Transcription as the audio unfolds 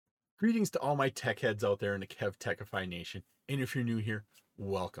Greetings to all my tech heads out there in the KevTechify nation. And if you're new here,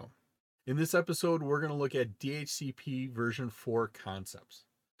 welcome. In this episode, we're going to look at DHCP version 4 concepts.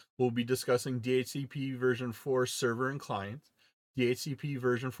 We'll be discussing DHCP version 4 server and client, DHCP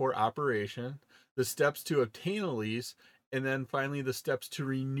version 4 operation, the steps to obtain a lease, and then finally the steps to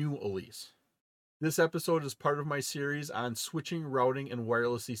renew a lease. This episode is part of my series on switching, routing, and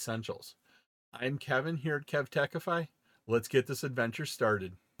wireless essentials. I'm Kevin here at KevTechify. Let's get this adventure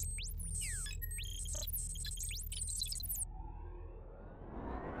started.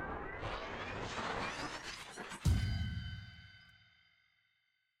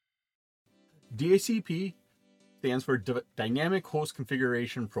 DHCP stands for Dynamic Host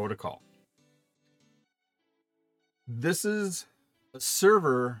Configuration Protocol. This is a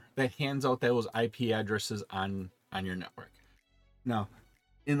server that hands out those IP addresses on your network. Now,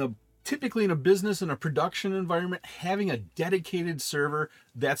 typically in a business, in a production environment, having a dedicated server,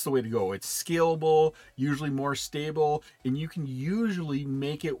 that's the way to go. It's scalable, usually more stable, and you can usually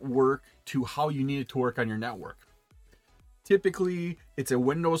make it work to how you need it to work on your network. Typically, it's a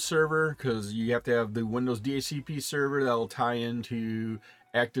Windows server because you have to have the Windows DHCP server that'll tie into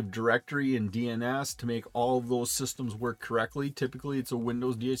Active Directory and DNS to make all of those systems work correctly. Typically, it's a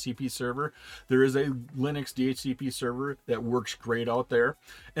Windows DHCP server. There is a Linux DHCP server that works great out there.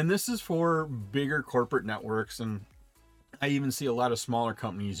 And this is for bigger corporate networks. And I even see a lot of smaller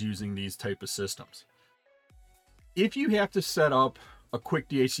companies using these type of systems. If you have to set up a quick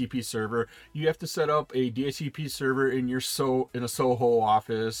DHCP server, you have to set up a DHCP server in a Soho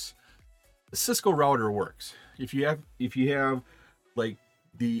office. The Cisco router works. If you have like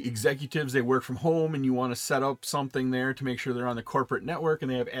the executives, they work from home and you want to set up something there to make sure they're on the corporate network and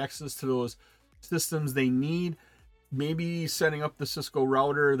they have access to those systems they need, maybe setting up the Cisco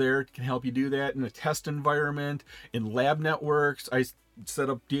router there can help you do that. In a test environment, in lab networks, I set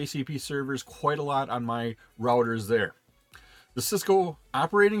up DHCP servers quite a lot on my routers there. The Cisco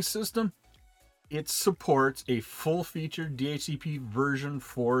operating system, it supports a full-featured DHCP version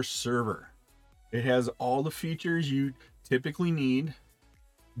 4 server. It has all the features you typically need,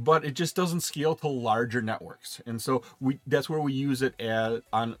 but it just doesn't scale to larger networks. And so that's where we use it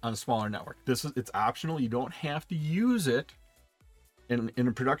on a smaller network. It's optional. You don't have to use it. In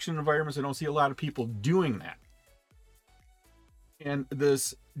a production environments, I don't see a lot of people doing that. And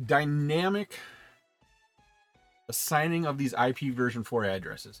this dynamic assigning of these IP version 4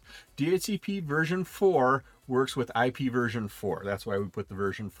 addresses. DHCP version 4 works with IP version 4. That's why we put the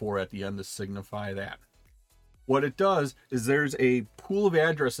version 4 at the end to signify that. What it does is there's a pool of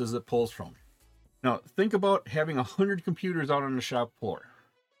addresses it pulls from. Now, think about having 100 computers out on the shop floor.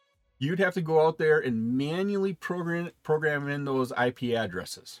 You'd have to go out there and manually program in those IP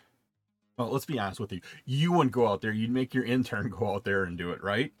addresses. Well, let's be honest with you. You wouldn't go out there. You'd make your intern go out there and do it,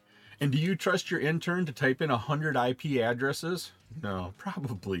 right? And do you trust your intern to type in 100 IP addresses? No,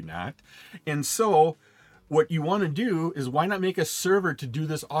 probably not. And so what you want to do is why not make a server to do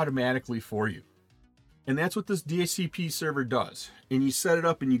this automatically for you? And that's what this DHCP server does. And you set it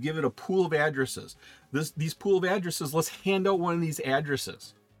up and you give it a pool of addresses. These pool of addresses, let's hand out one of these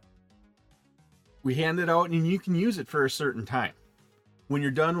addresses. We hand it out and you can use it for a certain time. When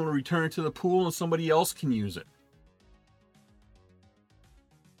you're done, we'll return it to the pool and somebody else can use it.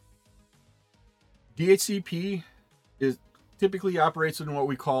 DHCP typically operates in what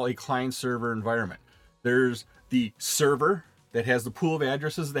we call a client-server environment. There's the server that has the pool of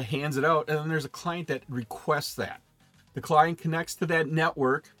addresses that hands it out, and then there's a client that requests that. The client connects to that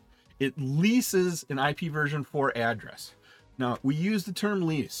network. It leases an IP version 4 address. Now, we use the term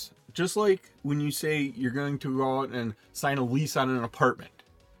lease, just like when you say you're going to go out and sign a lease on an apartment.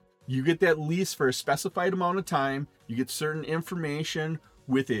 You get that lease for a specified amount of time. You get certain information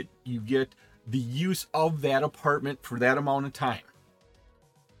with it. You get the use of that apartment for that amount of time.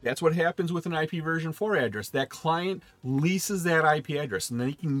 That's what happens with an IP version 4 address. That client leases that IP address, and then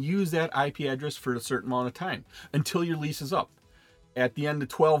you can use that IP address for a certain amount of time until your lease is up. At the end of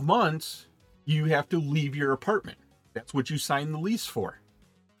 12 months, you have to leave your apartment. That's what you signed the lease for.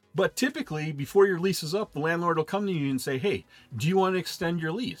 But typically, before your lease is up, the landlord will come to you and say, hey, do you want to extend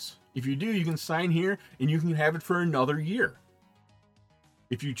your lease? If you do, you can sign here and you can have it for another year.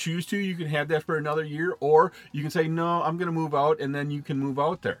 If you choose to, you can have that for another year, or you can say, no, I'm going to move out, and then you can move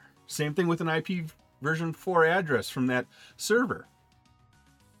out there. Same thing with an IP version 4 address from that server.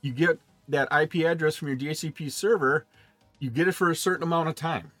 You get that IP address from your DHCP server, you get it for a certain amount of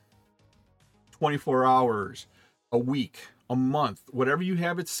time. 24 hours, a week, a month, whatever you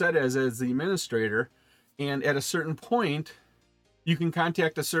have it set as the administrator, and at a certain point, you can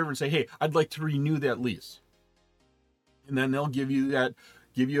contact the server and say, hey, I'd like to renew that lease. And then they'll give you that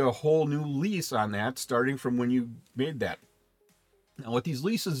give you a whole new lease on that starting from when you made that. Now, what these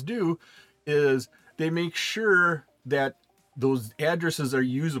leases do is they make sure that those addresses are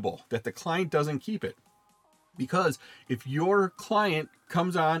usable, that the client doesn't keep it. Because if your client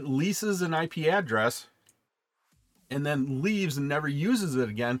comes on, leases an IP address, and then leaves and never uses it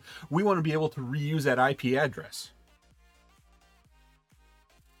again, we want to be able to reuse that IP address.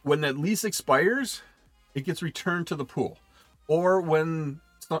 When that lease expires, it gets returned to the pool. Or when,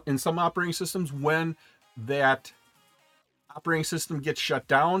 in some operating systems, when that operating system gets shut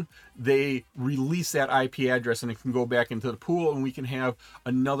down, they release that IP address and it can go back into the pool and we can have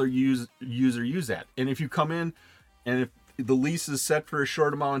another user use that. And if you come in and if the lease is set for a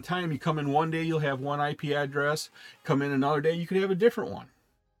short amount of time, you come in one day, you'll have one IP address. Come in another day, you could have a different one.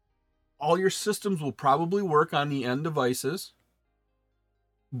 All your systems will probably work on the end devices,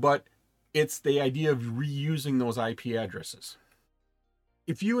 but it's the idea of reusing those IP addresses.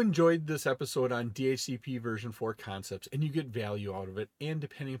 If you enjoyed this episode on DHCP version 4 concepts and you get value out of it, and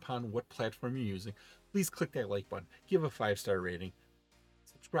depending upon what platform you're using, please click that like button, give a 5-star rating,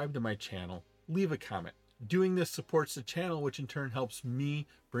 subscribe to my channel, leave a comment. Doing this supports the channel, which in turn helps me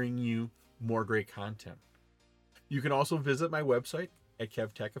bring you more great content. You can also visit my website at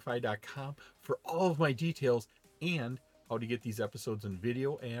KevTechify.com for all of my details and how to get these episodes in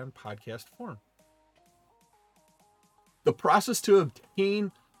video and podcast form. The process to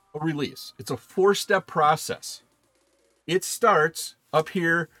obtain a release, it's a 4-step process. It starts up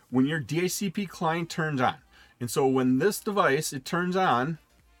here when your DHCP client turns on. And so when this device, it turns on,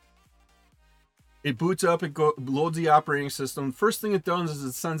 it boots up, it loads the operating system. First thing it does is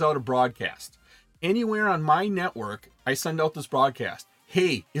it sends out a broadcast. Anywhere on my network, I send out this broadcast.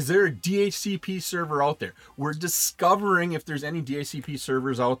 Hey, is there a DHCP server out there? We're discovering if there's any DHCP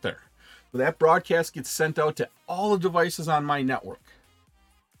servers out there. So that broadcast gets sent out to all the devices on my network.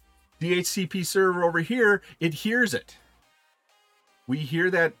 DHCP server over here, it hears it. We hear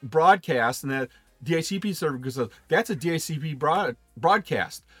that broadcast and that DHCP server goes, that's a DHCP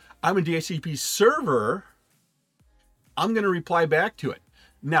broadcast. I'm a DHCP server. I'm going to reply back to it.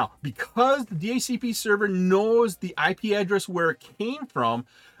 Now, because the DHCP server knows the IP address where it came from,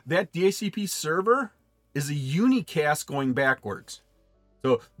 that DHCP server is a unicast going backwards.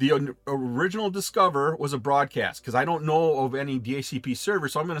 So the original discover was a broadcast because I don't know of any DHCP server,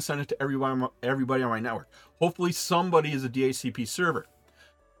 so I'm going to send it to everybody on my network. Hopefully somebody is a DHCP server.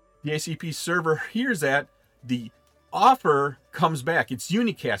 DHCP server hears that, the offer comes back. It's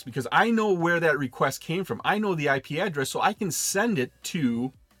unicast because I know where that request came from. I know the IP address, so I can send it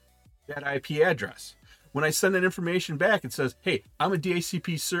to that IP address. When I send that information back, it says, hey, I'm a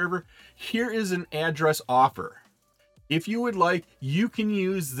DHCP server. Here is an address offer. If you would like, you can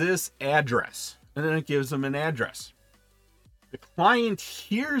use this address. And then it gives them an address. The client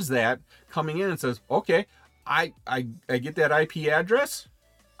hears that coming in and says, okay, I get that IP address.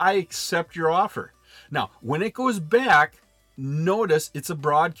 I accept your offer. Now, when it goes back, notice it's a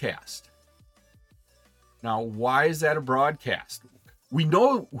broadcast. Now, why is that a broadcast? We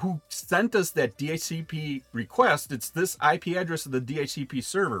know who sent us that DHCP request. It's this IP address of the DHCP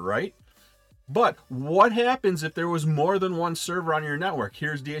server, right? But what happens if there was more than one server on your network?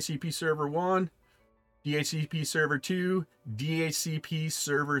 Here's DHCP server 1, DHCP server 2, DHCP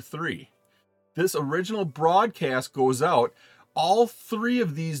server 3. This original broadcast goes out. All 3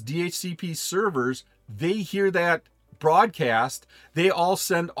 of these DHCP servers, they hear that broadcast. They all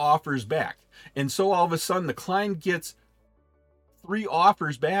send offers back. And so all of a sudden the client gets 3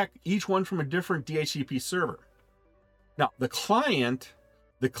 offers back, each one from a different DHCP server. Now, the client,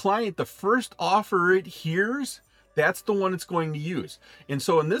 the first offer it hears, that's the one it's going to use. And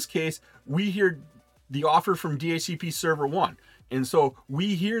so in this case, we hear the offer from DHCP server 1. And so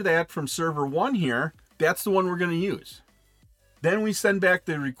we hear that from server 1 here, that's the one we're going to use. Then we send back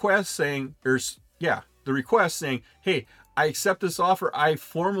the request saying, hey, I accept this offer. I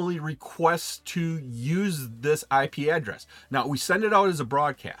formally request to use this IP address. Now, we send it out as a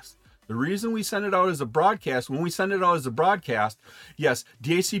broadcast. The reason we send it out as a broadcast, when we send it out as a broadcast, yes,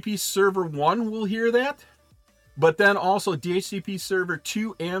 DHCP server 1 will hear that, but then also DHCP server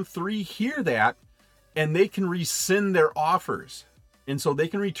 2 and 3 hear that, and they can rescind their offers. And so they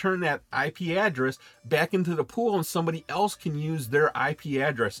can return that IP address back into the pool and somebody else can use their IP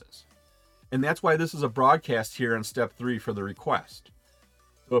addresses. And that's why this is a broadcast here on step 3 for the request.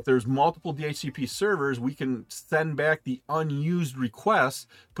 So if there's multiple DHCP servers, we can send back the unused requests,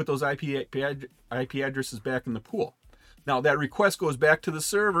 put those IP addresses back in the pool. Now that request goes back to the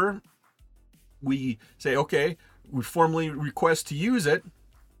server. We say, okay, we formally request to use it.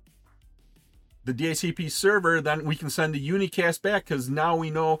 the DHCP server, then we can send a unicast back because now we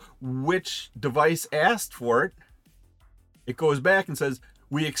know which device asked for it. It goes back and says,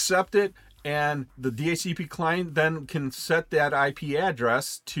 we accept it, and the DHCP client then can set that IP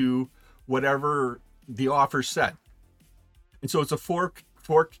address to whatever the offer said. And so it's a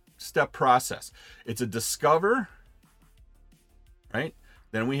four-step process. It's a discover, right?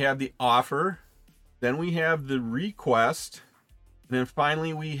 Then we have the offer. Then we have the request. And then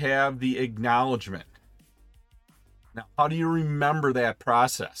finally, we have the acknowledgement. Now, how do you remember that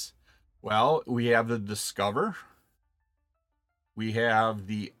process? Well, we have the discover. We have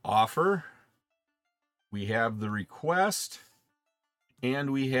the offer. We have the request.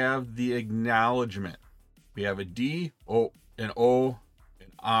 And we have the acknowledgement. We have a D, O, an O,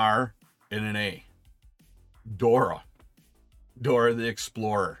 an R, and an A. Dora. Dora the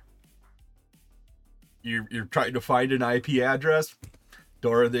Explorer. You're trying to find an IP address.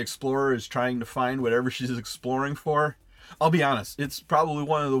 Dora the Explorer is trying to find whatever she's exploring for. I'll be honest, it's probably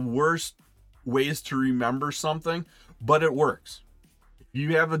one of the worst ways to remember something, but it works. If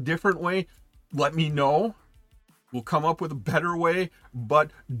you have a different way, let me know. We'll come up with a better way.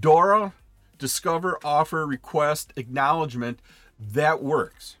 But Dora, discover, offer, request, acknowledgement, that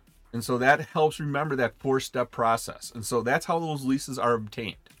works. And so that helps remember that four-step process. And so that's how those leases are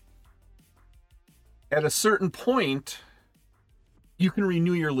obtained. At a certain point, you can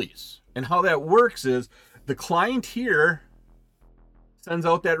renew your lease. And how that works is the client here sends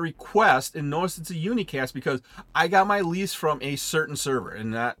out that request, and notice it's a unicast because I got my lease from a certain server,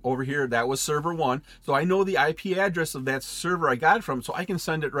 and that over here, that was server 1. So I know the IP address of that server I got it from, so I can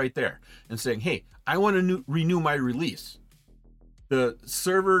send it right there and saying, hey, I want to renew my release. The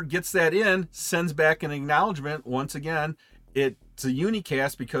server gets that in, sends back an acknowledgement. Once again, it's a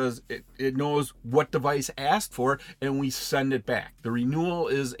unicast because it knows what device asked for, and we send it back. The renewal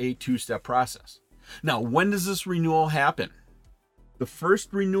is a 2-step process. Now, when does this renewal happen? The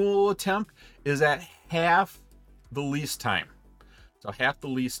first renewal attempt is at half the lease time. So half the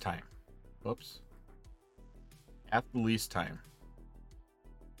lease time. Whoops. Half the lease time.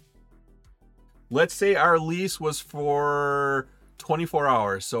 Let's say our lease was for 24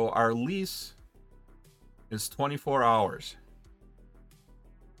 hours. So our lease is 24 hours.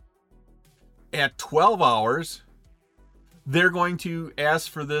 At 12 hours, they're going to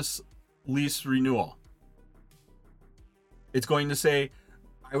ask for this lease renewal. It's going to say,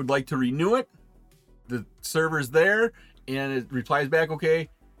 I would like to renew it. The server's there, and it replies back, okay,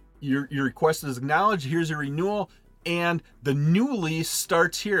 your request is acknowledged. Here's your renewal. And the new lease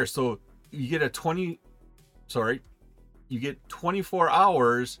starts here. So you get 24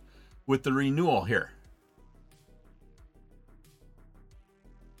 hours with the renewal here.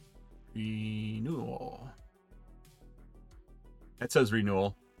 Renewal. That says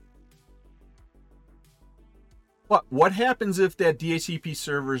renewal. What happens if that DHCP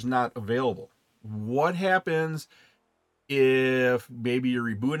server is not available? What happens if maybe you're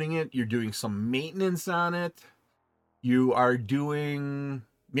rebooting it, you're doing some maintenance on it,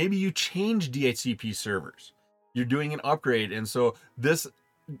 maybe you change DHCP servers, you're doing an upgrade, and so this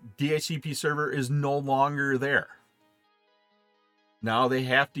DHCP server is no longer there. Now they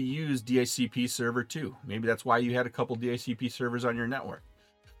have to use DHCP server 2. Maybe that's why you had a couple DHCP servers on your network.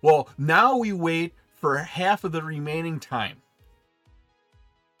 Well, now we wait for half of the remaining time.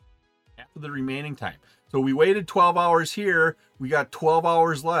 Half of the remaining time. So we waited 12 hours here. We got 12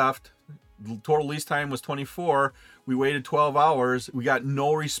 hours left. The total lease time was 24. We waited 12 hours. We got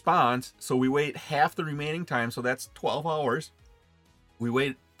no response. So we wait half the remaining time. So that's 12 hours. We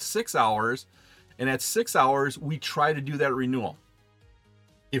wait 6 hours. And at 6 hours, we try to do that renewal.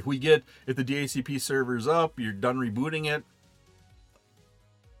 If the DHCP server's up, you're done rebooting it,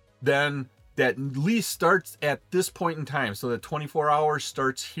 then that lease starts at this point in time. So the 24 hours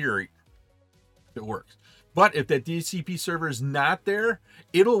starts here. It works. But if that DHCP server is not there,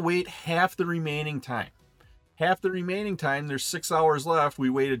 it'll wait half the remaining time. Half the remaining time, there's 6 hours left. We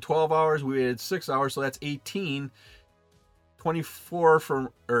waited 12 hours. We waited 6 hours. So that's 18.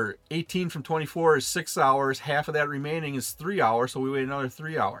 18 from 24 is 6 hours. Half of that remaining is 3 hours. So we wait another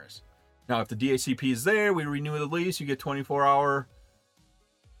 3 hours. Now, if the DHCP is there, we renew the lease. You get a 24-hour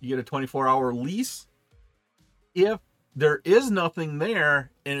lease. If there is nothing there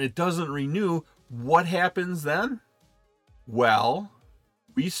and it doesn't renew, what happens then? Well,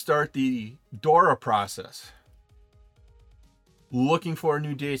 we start the DORA process, looking for a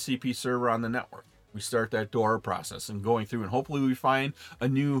new DHCP server on the network. We start that DORA process and going through, and hopefully we find a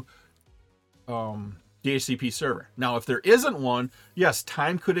new DHCP server. Now, if there isn't one, yes,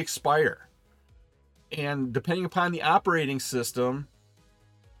 time could expire. And depending upon the operating system,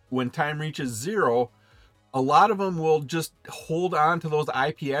 when time reaches 0, a lot of them will just hold on to those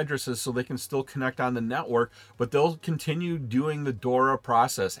IP addresses so they can still connect on the network, but they'll continue doing the DORA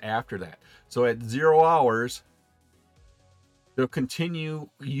process after that. So at 0 hours, they'll continue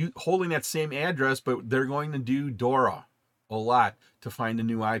holding that same address, but they're going to do DORA a lot to find a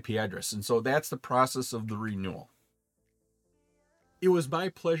new IP address. And so that's the process of the renewal. It was my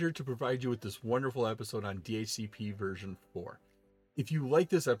pleasure to provide you with this wonderful episode on DHCP version 4. If you like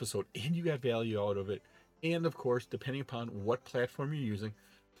this episode and you got value out of it, and of course, depending upon what platform you're using,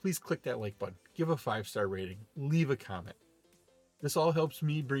 please click that like button, give a 5-star rating, leave a comment. This all helps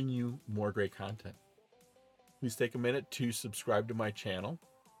me bring you more great content. Please take a minute to subscribe to my channel.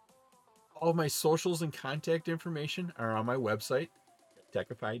 All of my socials and contact information are on my website,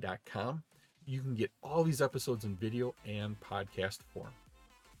 KevTechify.com. You can get all these episodes in video and podcast form.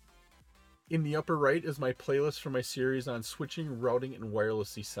 In the upper right is my playlist for my series on switching, routing, and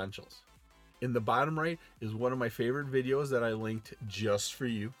wireless essentials. In the bottom right is one of my favorite videos that I linked just for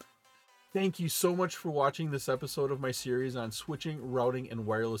you. Thank you so much for watching this episode of my series on switching, routing, and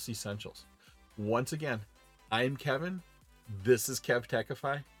wireless essentials. Once again, I'm Kevin. This is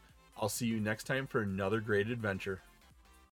KevTechify. I'll see you next time for another great adventure.